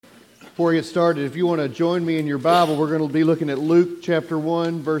Before we get started, if you want to join me in your Bible, we're going to be looking at Luke chapter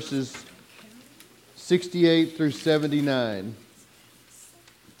 1, verses 68 through 79.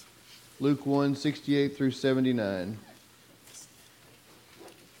 Luke 1, 68 through 79.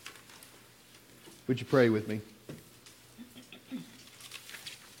 Would you pray with me?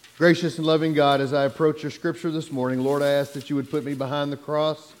 Gracious and loving God, as I approach your scripture this morning, Lord, I ask that you would put me behind the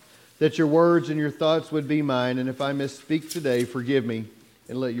cross, that your words and your thoughts would be mine, and if I misspeak today, forgive me,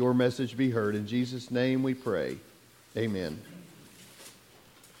 and let your message be heard. In Jesus' name we pray. Amen.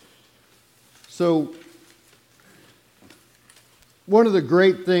 So, one of the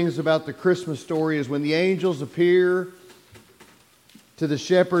great things about the Christmas story is when the angels appear to the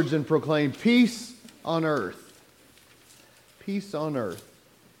shepherds and proclaim peace on earth. Peace on earth.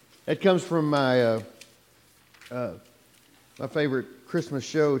 That comes from my favorite Christmas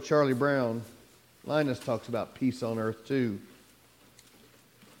show, Charlie Brown. Linus talks about peace on earth too.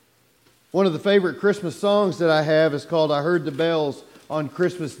 One of the favorite Christmas songs that I have is called I Heard the Bells on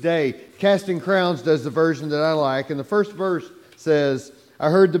Christmas Day. Casting Crowns does the version that I like, and the first verse says, I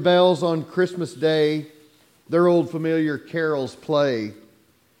heard the bells on Christmas Day, their old familiar carols play,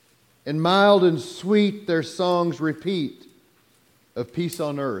 and mild and sweet their songs repeat of peace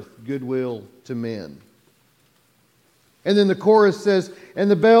on earth, goodwill to men. And then the chorus says,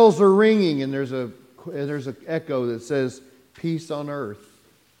 and the bells are ringing, and there's an echo that says, peace on earth.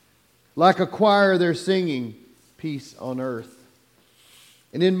 Like a choir they're singing, peace on earth.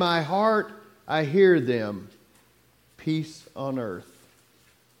 And in my heart I hear them, peace on earth.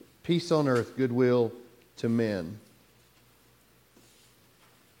 Peace on earth, goodwill to men.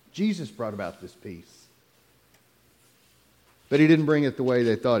 Jesus brought about this peace. But he didn't bring it the way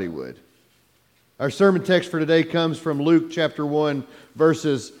they thought he would. Our sermon text for today comes from Luke chapter 1,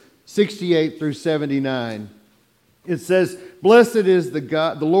 verses 68 through 79. It says, Blessed is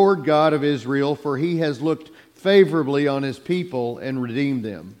the Lord God of Israel, for he has looked favorably on his people and redeemed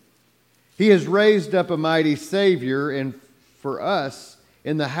them. He has raised up a mighty Savior and for us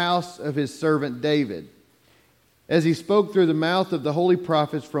in the house of his servant David, as he spoke through the mouth of the holy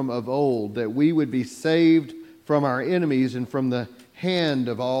prophets from of old, that we would be saved from our enemies and from the hand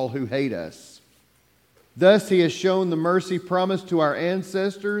of all who hate us. Thus he has shown the mercy promised to our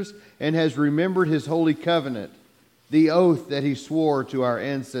ancestors and has remembered his holy covenant, the oath that he swore to our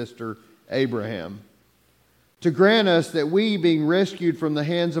ancestor Abraham, to grant us that we, being rescued from the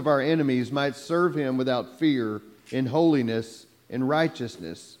hands of our enemies, might serve him without fear in holiness and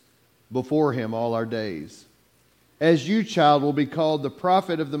righteousness before him all our days. As you, child, will be called the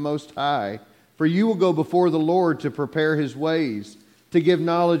prophet of the Most High, for you will go before the Lord to prepare his ways, to give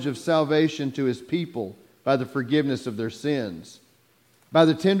knowledge of salvation to his people by the forgiveness of their sins. By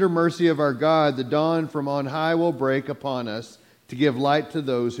the tender mercy of our God, the dawn from on high will break upon us to give light to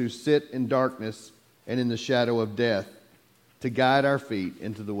those who sit in darkness and in the shadow of death, to guide our feet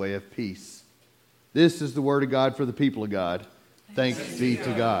into the way of peace. This is the word of God for the people of God. Thanks be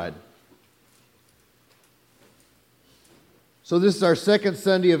to God. So this is our second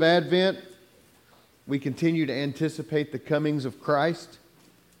Sunday of Advent. We continue to anticipate the comings of Christ.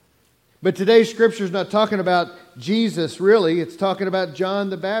 But today's scripture is not talking about Jesus, really. It's talking about John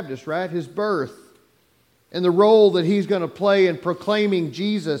the Baptist, right? His birth and the role that he's going to play in proclaiming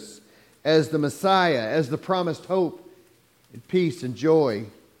Jesus as the Messiah, as the promised hope and peace and joy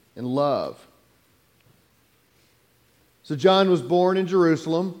and love. So John was born in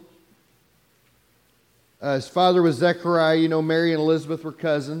Jerusalem. His father was Zechariah. You know, Mary and Elizabeth were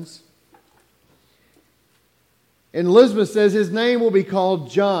cousins. And Elizabeth says his name will be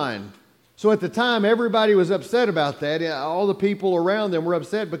called John. So at the time, everybody was upset about that. All the people around them were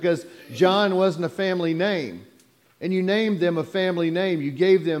upset because John wasn't a family name. And you named them a family name. You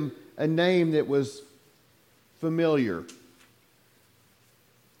gave them a name that was familiar.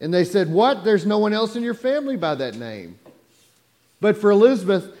 And they said, what? There's no one else in your family by that name. But for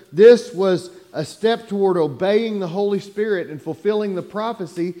Elizabeth, this was a step toward obeying the Holy Spirit and fulfilling the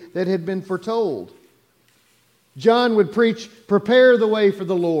prophecy that had been foretold. John would preach, prepare the way for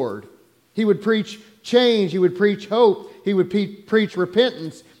the Lord. He would preach change. He would preach hope. He would preach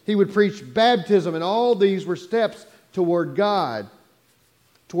repentance. He would preach baptism. And all these were steps toward God,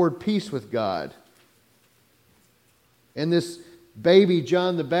 toward peace with God. And this baby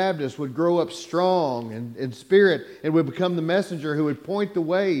John the Baptist would grow up strong and in spirit and would become the messenger who would point the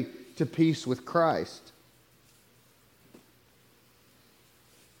way to peace with Christ.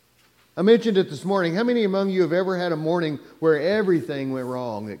 I mentioned it this morning. How many among you have ever had a morning where everything went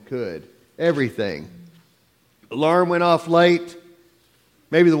wrong that could? Everything. Alarm went off late.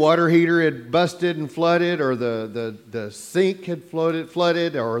 Maybe the water heater had busted and flooded, or the sink had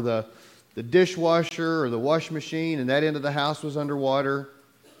flooded, or the dishwasher or the washing machine, and that end of the house was underwater.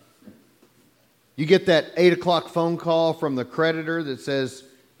 You get that 8 o'clock phone call from the creditor that says,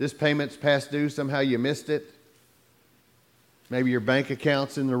 this payment's past due, somehow you missed it. Maybe your bank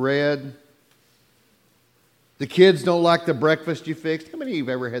account's in the red. The kids don't like the breakfast you fixed. How many of you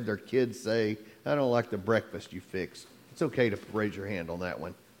have ever had their kids say, I don't like the breakfast you fixed? It's okay to raise your hand on that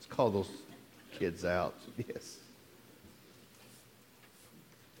one. Let's call those kids out. Yes.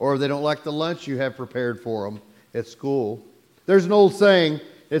 Or they don't like the lunch you have prepared for them at school. There's an old saying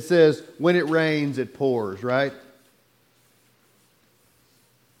that says, when it rains, it pours, right?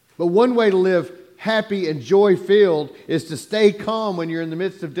 But one way to live happy and joy-filled is to stay calm when you're in the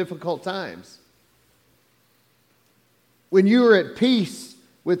midst of difficult times. When you are at peace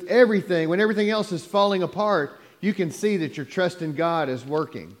with everything, when everything else is falling apart, you can see that your trust in God is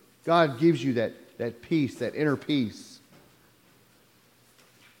working. God gives you that peace, that inner peace.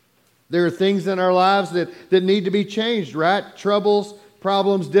 There are things in our lives that need to be changed, right? Troubles,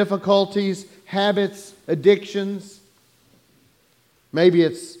 problems, difficulties, habits, addictions. Maybe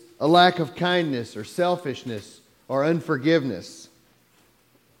it's a lack of kindness or selfishness or unforgiveness.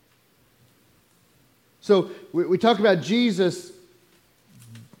 So we talk about Jesus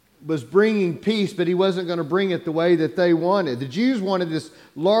was bringing peace, but he wasn't going to bring it the way that they wanted. The Jews wanted this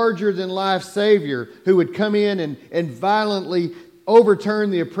larger-than-life Savior who would come in and violently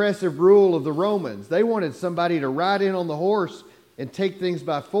overturn the oppressive rule of the Romans. They wanted somebody to ride in on the horse and take things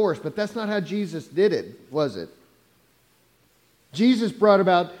by force, but that's not how Jesus did it, was it? Jesus brought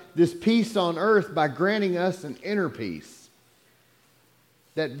about this peace on earth by granting us an inner peace.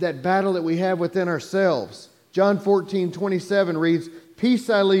 That battle that we have within ourselves. John 14:27 reads, Peace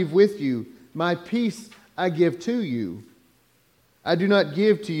I leave with you, my peace I give to you. I do not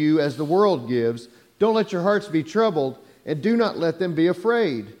give to you as the world gives. Don't let your hearts be troubled, and do not let them be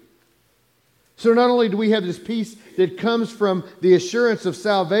afraid. So not only do we have this peace that comes from the assurance of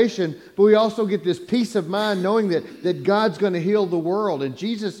salvation, but we also get this peace of mind knowing that God's going to heal the world and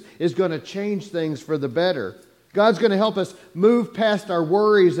Jesus is going to change things for the better. God's going to help us move past our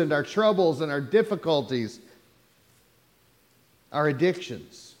worries and our troubles and our difficulties, our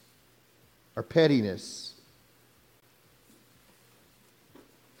addictions, our pettiness.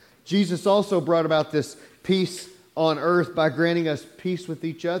 Jesus also brought about this peace on earth by granting us peace with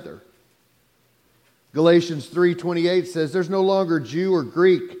each other. Galatians 3:28 says, there's no longer Jew or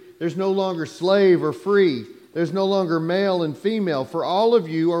Greek. There's no longer slave or free. There's no longer male and female. For all of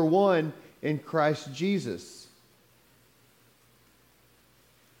you are one in Christ Jesus.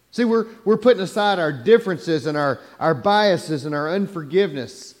 See, we're putting aside our differences and our biases and our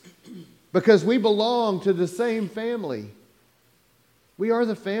unforgiveness because we belong to the same family. We are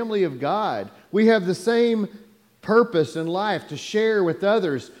the family of God. We have the same purpose in life to share with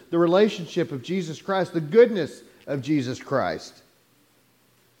others the relationship of Jesus Christ, the goodness of Jesus Christ.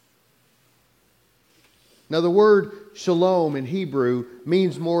 Now, the word shalom in Hebrew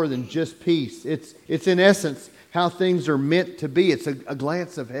means more than just peace. It's in essence how things are meant to be. It's a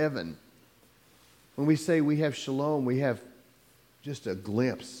glance of heaven. When we say we have shalom, we have just a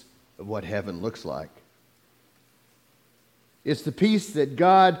glimpse of what heaven looks like. It's the peace that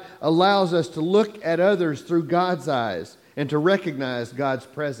God allows us to look at others through God's eyes and to recognize God's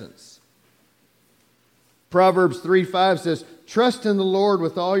presence. Proverbs 3:5 says, trust in the Lord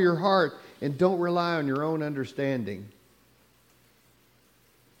with all your heart and don't rely on your own understanding.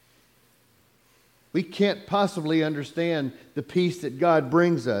 We can't possibly understand the peace that God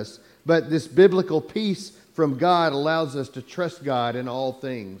brings us, but this biblical peace from God allows us to trust God in all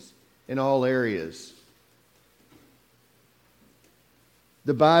things, in all areas.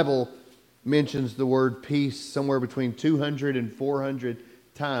 The Bible mentions the word peace somewhere between 200 and 400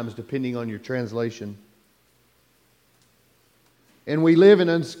 times, depending on your translation. And we live in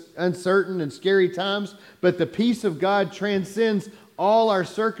uncertain and scary times, but the peace of God transcends all our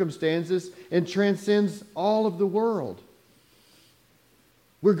circumstances and transcends all of the world.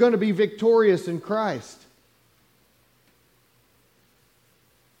 We're going to be victorious in Christ.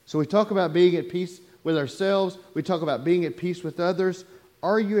 So we talk about being at peace with ourselves. We talk about being at peace with others.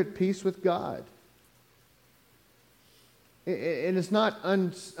 Are you at peace with God? And it's not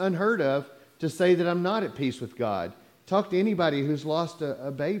unheard of to say that I'm not at peace with God. Talk to anybody who's lost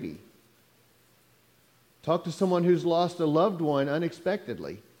a baby. Talk to someone who's lost a loved one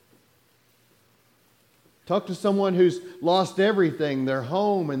unexpectedly. Talk to someone who's lost everything, their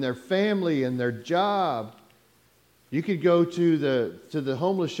home and their family and their job. You could go to the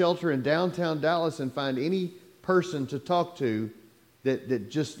homeless shelter in downtown Dallas and find any person to talk to that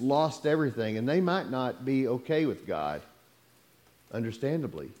just lost everything, and they might not be okay with God,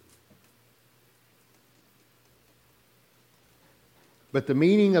 understandably. But the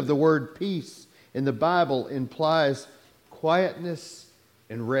meaning of the word peace in the Bible implies quietness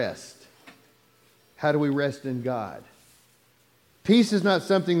and rest. How do we rest in God? Peace is not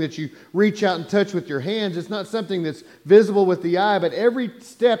something that you reach out and touch with your hands. It's not something that's visible with the eye, but every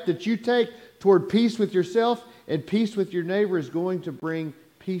step that you take toward peace with yourself and peace with your neighbor is going to bring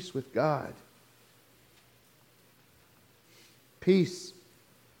peace with God. Peace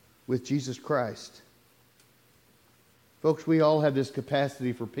with Jesus Christ. Folks, we all have this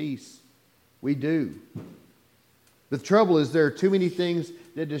capacity for peace. We do. The trouble is there are too many things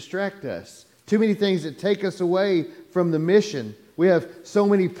that distract us. Too many things that take us away from the mission. We have so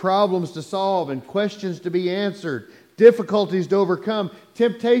many problems to solve and questions to be answered, difficulties to overcome,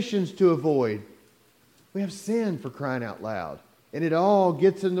 temptations to avoid. We have sin, for crying out loud. And it all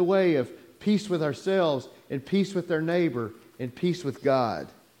gets in the way of peace with ourselves and peace with our neighbor and peace with God.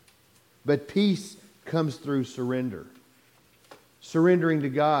 But peace comes through surrender. Surrendering to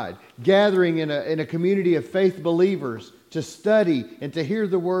God. Gathering in a community of faith believers to study and to hear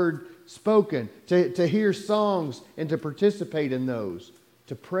the Word spoken, to hear songs and to participate in those,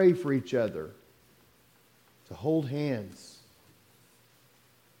 to pray for each other, to hold hands,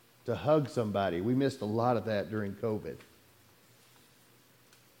 to hug somebody. We missed a lot of that during COVID.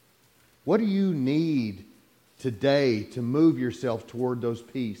 What do you need today to move yourself toward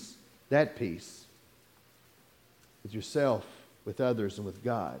that peace with yourself, with others, and with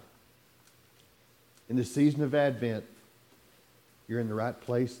God? In the season of Advent, you're in the right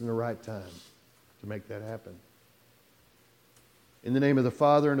place and the right time to make that happen. In the name of the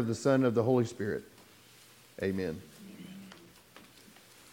Father, and of the Son, and of the Holy Spirit. Amen.